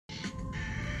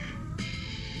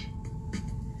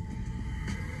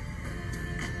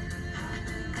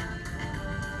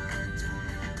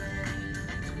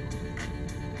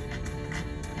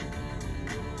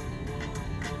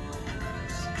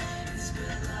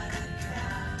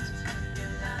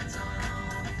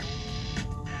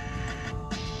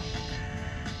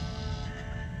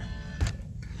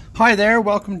Hi there,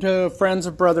 welcome to Friends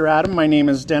of Brother Adam. My name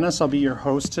is Dennis, I'll be your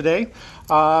host today.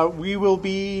 We will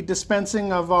be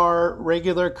dispensing of our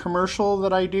regular commercial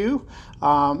that I do,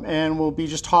 and we'll be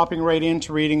just hopping right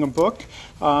into reading a book.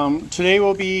 Today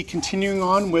we'll be continuing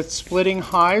on with Splitting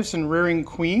Hives and Rearing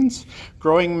Queens,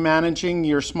 Growing and Managing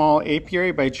Your Small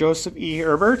Apiary by Joseph E.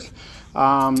 Herbert.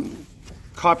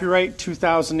 Copyright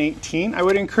 2018. I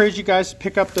would encourage you guys to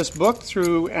pick up this book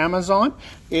through Amazon.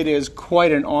 It is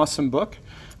quite an awesome book.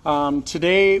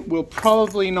 Today will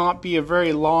probably not be a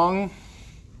very long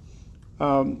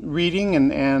reading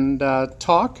and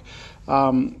talk,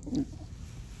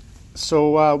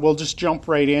 so we'll just jump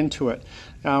right into it.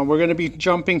 We're going to be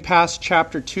jumping past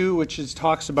Chapter 2, which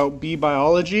talks about bee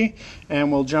biology,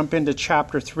 and we'll jump into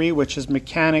Chapter 3, which is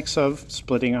mechanics of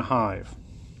splitting a hive.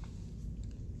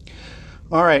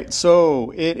 All right,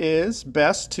 so it is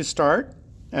best to start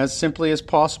as simply as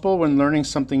possible when learning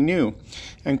something new,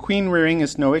 and queen rearing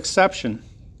is no exception.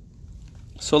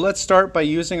 So let's start by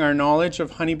using our knowledge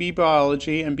of honeybee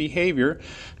biology and behavior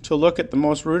to look at the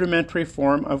most rudimentary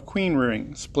form of queen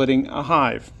rearing, splitting a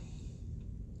hive.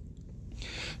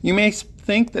 You may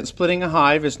think that splitting a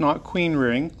hive is not queen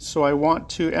rearing, so I want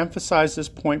to emphasize this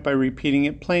point by repeating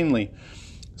it plainly.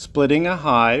 Splitting a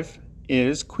hive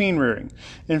is queen rearing.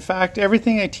 In fact,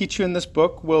 everything I teach you in this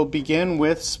book will begin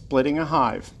with splitting a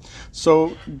hive.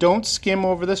 So don't skim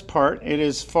over this part. It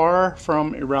is far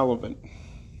from irrelevant.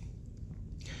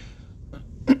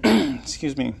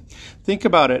 Excuse me. Think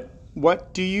about it.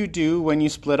 What do you do when you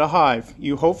split a hive?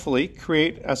 You hopefully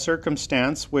create a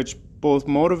circumstance which both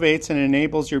motivates and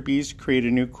enables your bees to create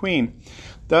a new queen,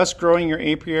 thus growing your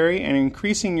apiary and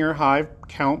increasing your hive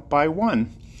count by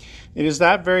 1. It is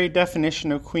that very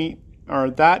definition of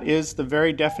that is the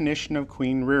very definition of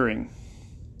queen rearing.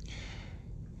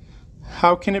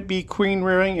 How can it be queen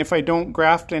rearing if I don't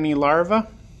graft any larvae?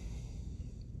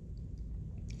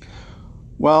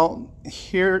 Well,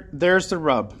 there's the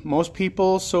rub. Most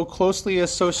people so closely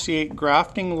associate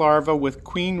grafting larvae with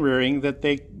queen rearing that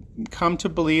they come to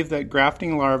believe that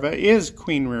grafting larvae is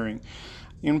queen rearing.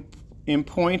 In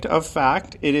point of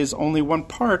fact, it is only one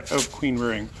part of queen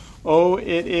rearing. Oh,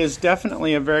 it is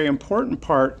definitely a very important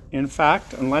part. In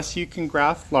fact, unless you can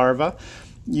graft larvae,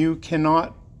 you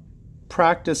cannot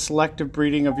practice selective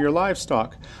breeding of your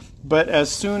livestock. But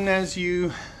as soon as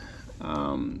you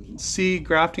see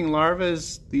grafting larvae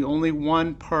as the only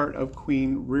one part of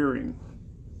queen rearing.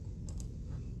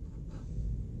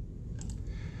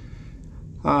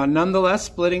 Nonetheless,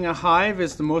 splitting a hive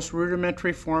is the most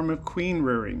rudimentary form of queen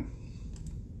rearing.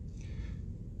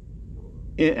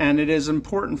 And it is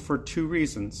important for 2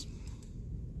 reasons.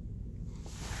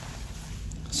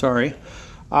 It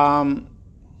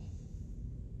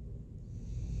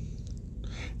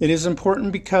is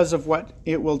important because of what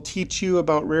it will teach you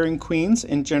about rearing queens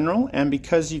in general, and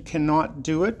because you cannot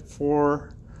do it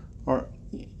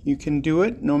you can do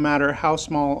it no matter how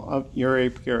small of your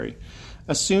apiary.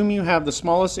 Assume you have the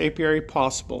smallest apiary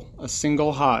possible, a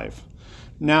single hive.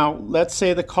 Now, let's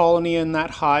say the colony in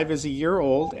that hive is a year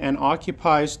old and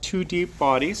occupies 2 deep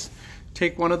bodies.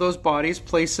 Take one of those bodies,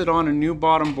 place it on a new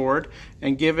bottom board,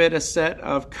 and give it a set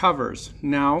of covers.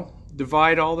 Now,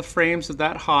 divide all the frames of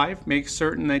that hive. Make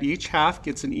certain that each half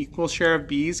gets an equal share of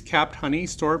bees, capped honey,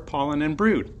 stored pollen, and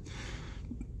brood.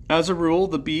 As a rule,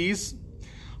 the bees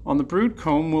on the brood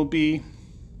comb will be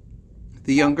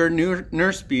the younger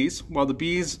nurse bees, while the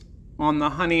bees on the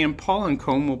honey and pollen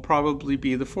comb will probably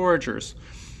be the foragers.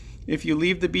 If you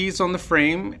leave the bees on the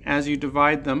frame as you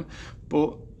divide them,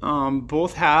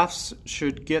 both halves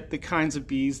should get the kinds of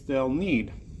bees they'll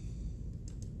need.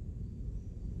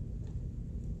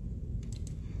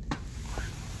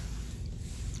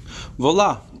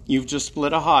 Voila! You've just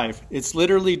split a hive. It's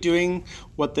literally doing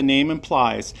what the name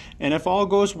implies. And if all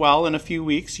goes well, in a few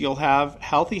weeks, you'll have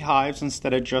healthy hives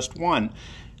instead of just one.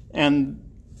 And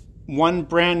one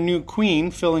brand new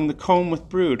queen filling the comb with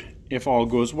brood, if all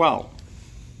goes well.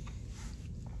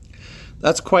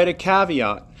 That's quite a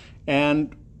caveat,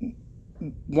 and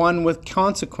one with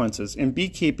consequences. In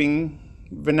beekeeping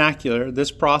vernacular,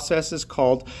 this process is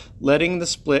called letting the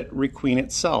split requeen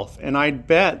itself. And I'd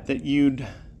bet that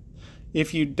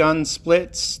if you'd done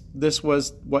splits, this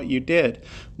was what you did.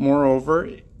 Moreover,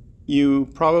 you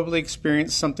probably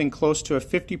experienced something close to a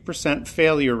 50%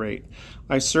 failure rate.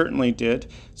 I certainly did,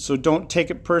 so don't take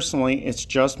it personally, it's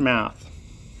just math.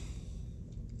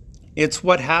 It's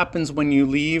what happens when you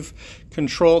leave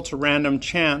control to random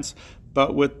chance,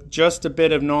 but with just a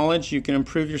bit of knowledge, you can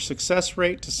improve your success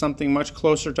rate to something much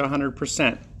closer to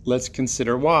 100%. Let's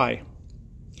consider why.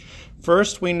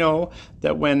 First, we know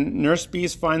that when nurse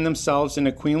bees find themselves in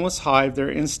a queenless hive,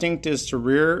 their instinct is to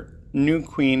rear new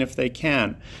queen if they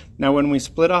can. Now, when we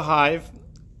split a hive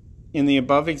in the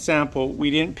above example,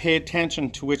 we didn't pay attention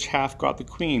to which half got the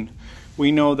queen.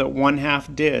 We know that one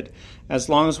half did, as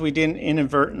long as we didn't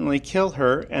inadvertently kill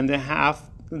her and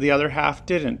the other half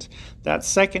didn't. That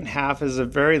second half is at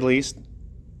very least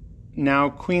now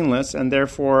queenless and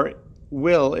therefore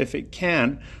will, if it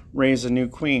can, raise a new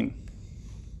queen.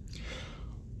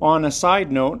 On a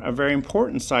side note, a very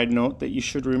important side note that you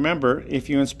should remember, if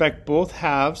you inspect both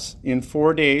halves in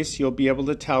 4 days, you'll be able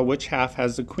to tell which half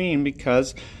has the queen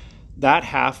because that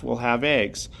half will have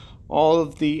eggs. All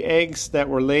of the eggs that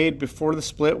were laid before the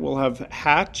split will have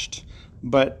hatched,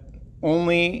 but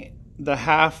only the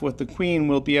half with the queen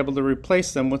will be able to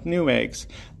replace them with new eggs.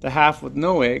 The half with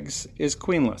no eggs is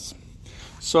queenless.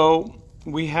 So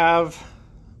we have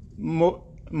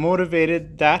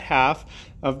motivated that half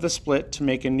of the split to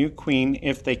make a new queen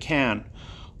if they can.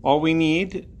 All we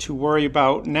need to worry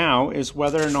about now is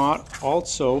whether or not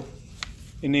also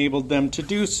enabled them to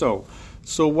do so.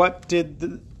 So what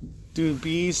do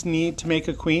bees need to make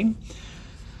a queen?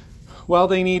 Well,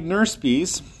 they need nurse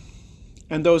bees,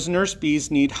 and those nurse bees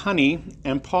need honey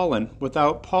and pollen.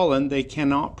 Without pollen, they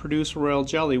cannot produce royal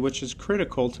jelly, which is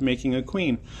critical to making a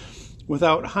queen.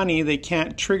 Without honey, they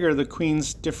can't trigger the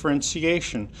queen's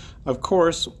differentiation. Of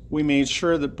course, we made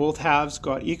sure that both halves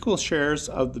got equal shares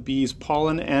of the bee's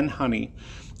pollen and honey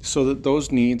so that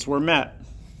those needs were met.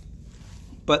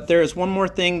 But there is one more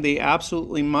thing they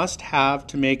absolutely must have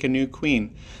to make a new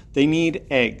queen. They need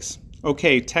eggs.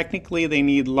 Okay, technically they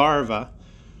need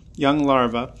young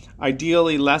larvae,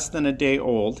 ideally less than a day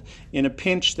old. In a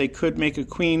pinch, they could make a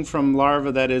queen from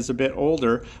larvae that is a bit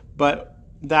older, but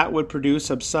that would produce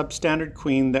a substandard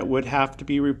queen that would have to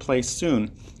be replaced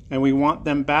soon, and we want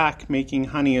them back making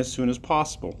honey as soon as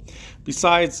possible.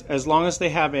 Besides, as long as they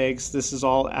have eggs, this is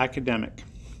all academic.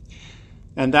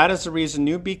 And that is the reason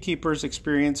new beekeepers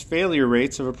experience failure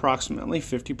rates of approximately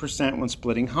 50% when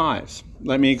splitting hives.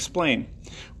 Let me explain.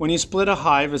 When you split a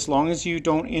hive, as long as you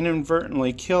don't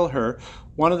inadvertently kill her,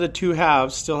 one of the two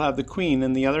halves still have the queen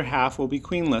and the other half will be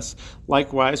queenless.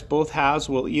 Likewise, both halves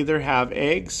will either have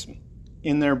eggs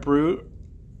in their brood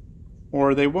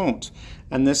or they won't.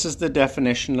 And this is the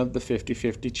definition of the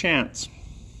 50-50 chance.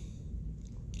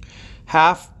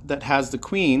 Half that has the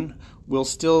queen will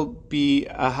still be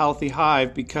a healthy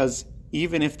hive because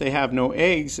even if they have no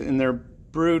eggs in their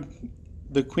brood,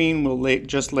 the queen will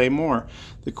just lay more.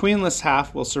 The queenless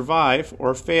half will survive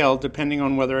or fail depending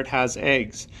on whether it has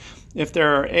eggs. If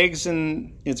there are eggs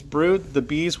in its brood, the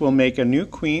bees will make a new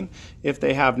queen. If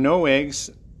they have no eggs,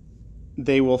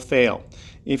 they will fail.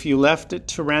 If you left it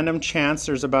to random chance,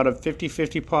 there's about a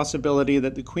 50-50 possibility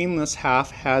that the queenless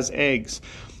half has eggs,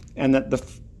 and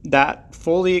that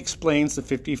fully explains the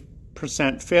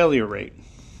 50% failure rate.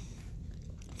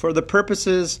 For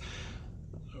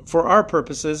our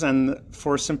purposes and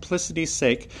for simplicity's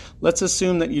sake, let's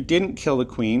assume that you didn't kill the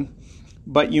queen,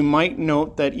 but you might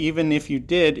note that even if you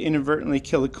did inadvertently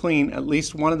kill the queen, at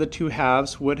least one of the two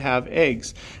halves would have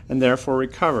eggs and therefore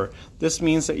recover. This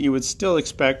means that you would still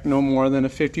expect no more than a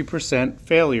 50%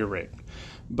 failure rate.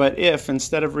 But if,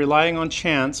 instead of relying on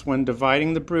chance when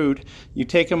dividing the brood, you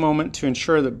take a moment to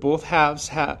ensure that both halves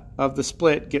of the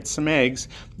split get some eggs,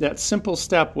 that simple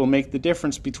step will make the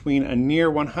difference between a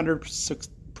near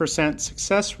 100%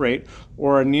 success rate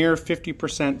or a near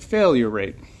 50% failure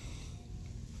rate.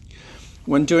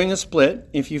 When doing a split,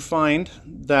 if you find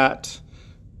that,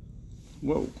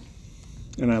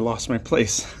 and I lost my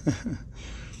place.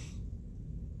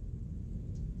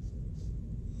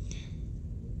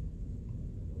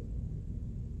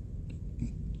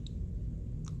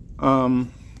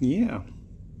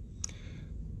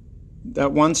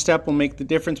 That one step will make the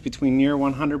difference between near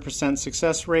 100%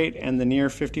 success rate and the near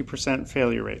 50%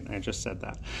 failure rate. I just said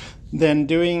that. Then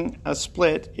doing a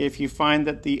split, if you find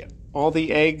that all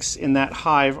the eggs in that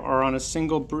hive are on a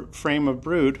single frame of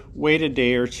brood, wait a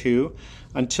day or two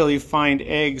until you find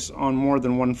eggs on more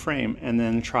than one frame, and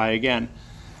then try again.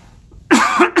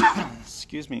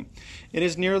 Excuse me. It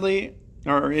is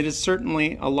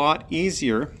certainly a lot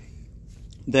easier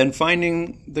than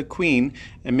finding the queen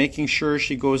and making sure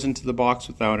she goes into the box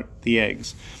without the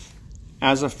eggs.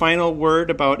 As a final word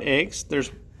about eggs,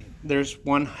 there's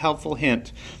one helpful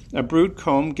hint. A brood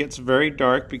comb gets very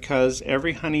dark because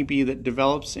every honeybee that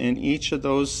develops in each of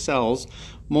those cells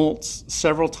molts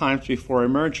several times before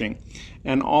emerging,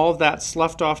 and all of that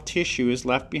sloughed off tissue is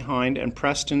left behind and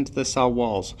pressed into the cell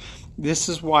walls. This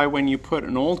is why when you put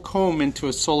an old comb into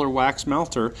a solar wax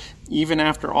melter, even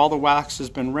after all the wax has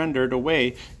been rendered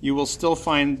away, you will still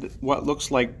find what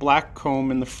looks like black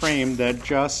comb in the frame that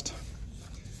just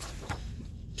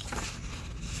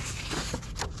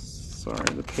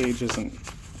page isn't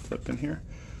flipping here.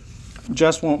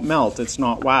 Just won't melt. It's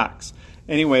not wax.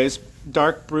 Anyways,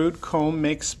 dark brood comb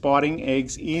makes spotting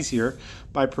eggs easier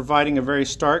by providing a very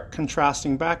stark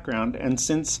contrasting background, and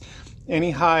since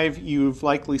any hive you've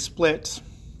likely split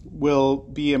will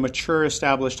be a mature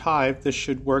established hive, this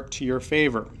should work to your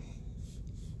favor.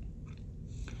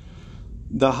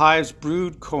 The hive's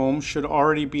brood comb should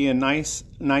already be nice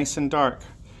and dark.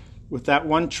 With that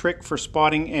one trick for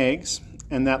spotting eggs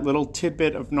and that little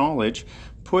tidbit of knowledge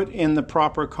put in the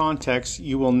proper context,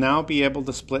 you will now be able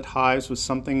to split hives with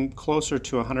something closer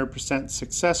to a 100%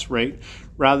 success rate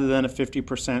rather than a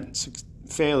 50%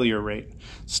 failure rate.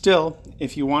 Still,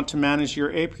 if you want to manage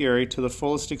your apiary to the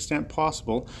fullest extent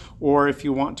possible, or if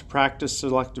you want to practice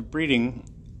selective breeding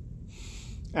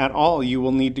at all, you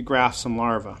will need to graft some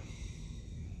larvae.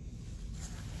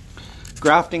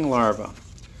 Grafting larvae.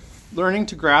 Learning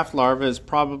to graft larvae is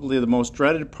probably the most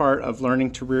dreaded part of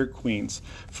learning to rear queens,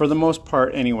 for the most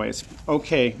part anyways.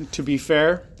 Okay, to be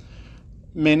fair,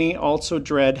 many also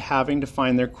dread having to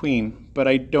find their queen, but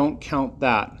I don't count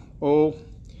that. Oh,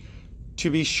 to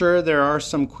be sure, there are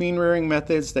some queen rearing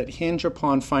methods that hinge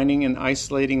upon finding and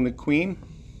isolating the queen.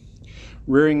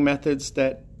 Rearing methods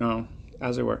that,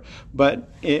 as it were. But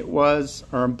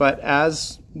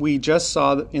as we just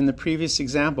saw in the previous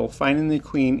example, finding the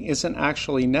queen isn't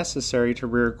actually necessary to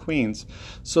rear queens.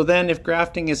 So then, if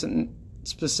grafting isn't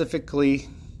specifically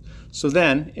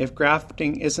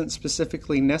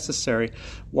necessary,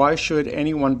 why should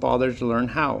anyone bother to learn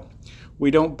how?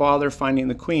 We don't bother finding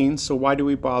the queen, so why do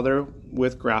we bother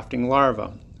with grafting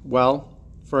larvae? Well,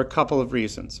 for a couple of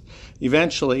reasons.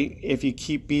 Eventually, if you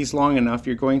keep bees long enough,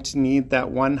 you're going to need that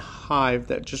one hive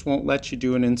that just won't let you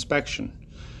do an inspection.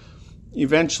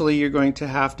 Eventually, you're going to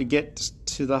have to get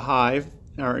to the hive,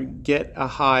 or get a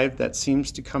hive that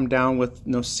seems to come down with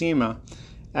nosema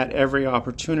at every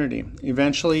opportunity.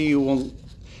 Eventually, you will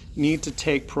need to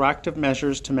take proactive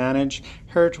measures to manage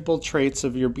heritable traits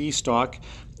of your bee stock,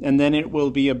 and then it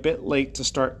will be a bit late to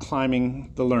start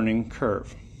climbing the learning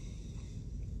curve.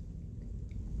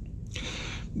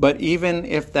 But even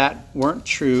if that weren't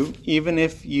true, even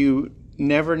if you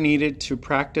never needed to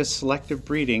practice selective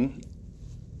breeding,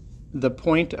 the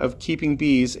point of keeping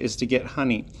bees is to get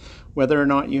honey. Whether or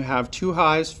not you have 2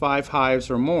 hives, 5 hives,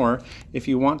 or more, if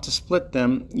you want to split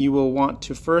them, you will want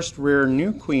to first rear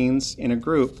new queens in a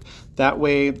group. That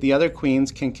way, the other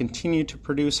queens can continue to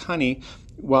produce honey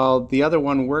while the other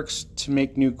one works to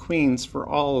make new queens for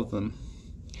all of them.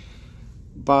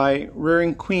 By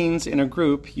rearing queens in a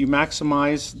group, you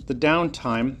maximize the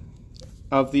downtime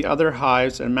of the other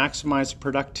hives and maximize the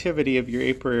productivity of your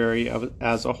apiary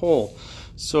as a whole.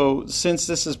 So since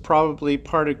this is probably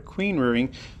part of queen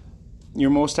rearing you're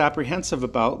most apprehensive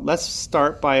about, let's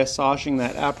start by assuaging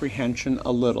that apprehension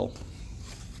a little.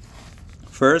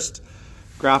 First,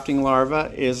 grafting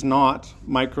larvae is not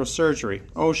microsurgery.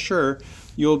 Oh sure,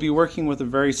 you'll be working with a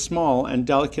very small and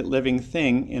delicate living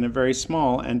thing in a very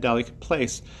small and delicate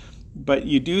place, but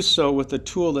you do so with a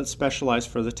tool that's specialized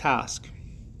for the task.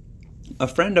 A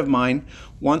friend of mine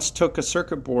once took a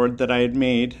circuit board that I had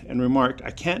made and remarked,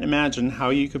 "I can't imagine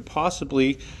how you could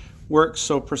possibly work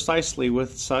so precisely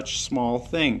with such small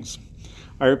things."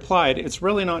 I replied, "It's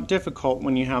really not difficult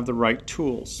when you have the right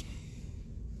tools."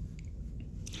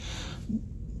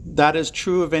 That is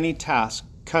true of any task.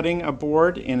 Cutting a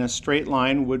board in a straight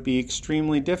line would be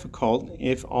extremely difficult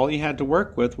if all you had to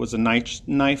work with was a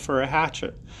knife or a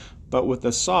hatchet. But with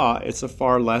a saw, it's a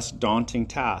far less daunting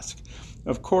task.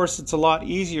 Of course, it's a lot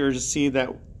easier to see that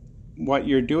what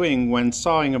you're doing when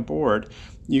sawing a board.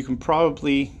 You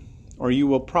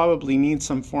will probably need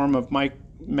some form of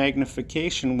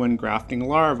magnification when grafting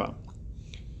larvae.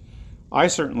 I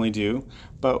certainly do,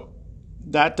 but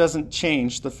that doesn't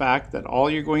change the fact that all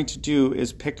you're going to do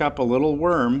is pick up a little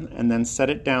worm and then set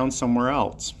it down somewhere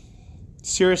else.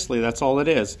 Seriously, that's all it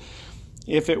is.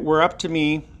 If it were up to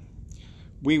me,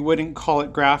 we wouldn't call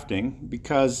it grafting,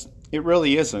 because it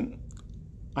really isn't.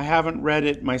 I haven't read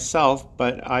it myself,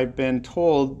 but I've been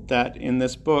told that in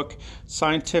this book,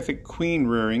 Scientific Queen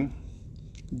Rearing,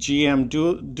 G.M.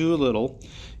 Doolittle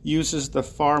uses the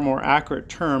far more accurate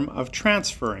term of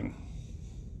transferring.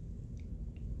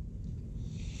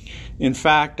 In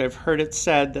fact, I've heard it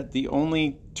said that he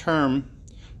only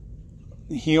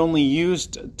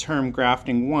used the term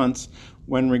grafting once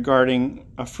when regarding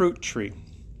a fruit tree.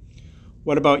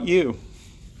 What about you?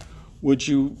 Would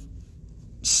you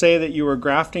say that you were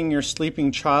grafting your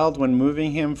sleeping child when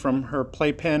moving him from her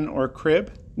playpen or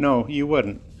crib? No, you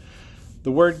wouldn't.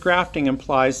 The word grafting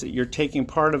implies that you're taking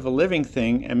part of a living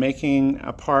thing and making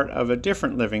a part of a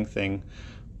different living thing,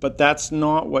 but that's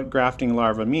not what grafting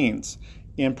larvae means.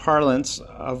 in parlance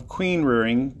of queen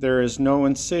rearing, there is no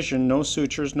incision, no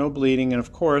sutures, no bleeding, and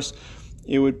of course,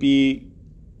 it would be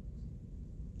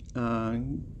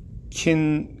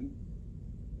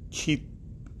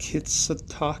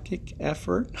quixotic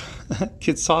effort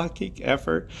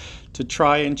to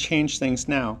try and change things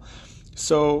now.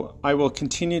 So I will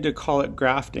continue to call it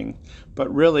grafting,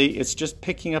 but really it's just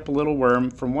picking up a little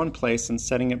worm from one place and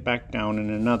setting it back down in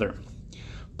another.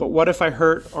 But what if I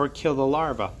hurt or kill the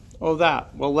larva? Oh,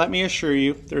 that. Well, let me assure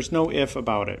you, there's no if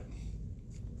about it.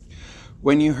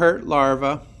 When you hurt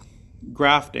larva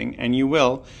grafting, and you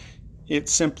will, it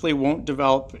simply won't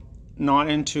develop, not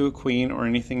into a queen or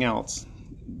anything else.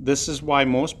 This is why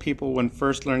most people, when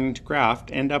first learning to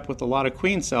graft, end up with a lot of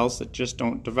queen cells that just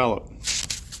don't develop.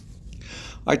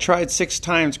 I tried 6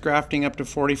 times grafting up to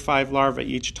 45 larvae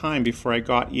each time before I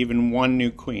got even one new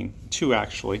queen. 2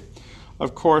 actually.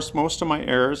 Of course, most of my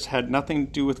errors had nothing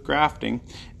to do with grafting,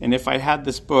 and if I had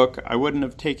this book, I wouldn't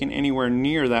have taken anywhere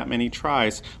near that many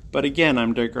tries, but again,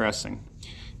 I'm digressing.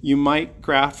 You might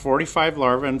graft 45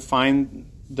 larvae and find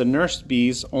the nurse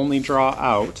bees only draw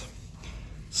out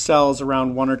cells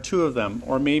around 1 or 2 of them,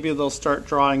 or maybe they'll start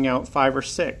drawing out 5 or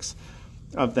 6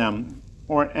 of them,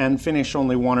 and finish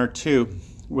only 1 or 2.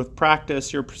 With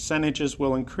practice, your percentages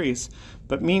will increase,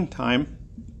 but meantime,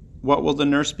 what will the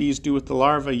nurse bees do with the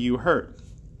larvae you hurt?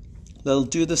 They'll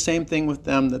do the same thing with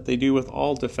them that they do with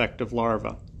all defective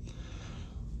larvae.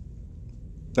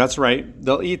 That's right,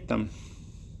 they'll eat them.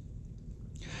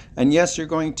 And yes, you're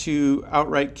going to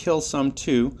outright kill some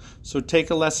too, so take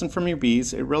a lesson from your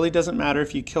bees. It really doesn't matter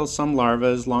if you kill some larvae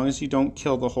as long as you don't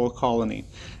kill the whole colony.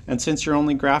 And since you're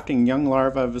only grafting young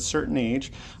larvae of a certain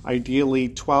age, ideally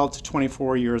 12 to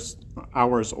 24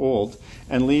 hours old,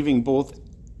 and leaving both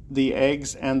the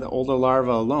eggs and the older larvae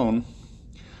alone,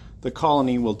 the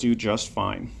colony will do just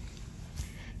fine.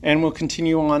 And we'll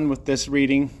continue on with this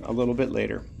reading a little bit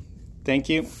later. Thank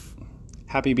you.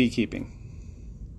 Happy beekeeping.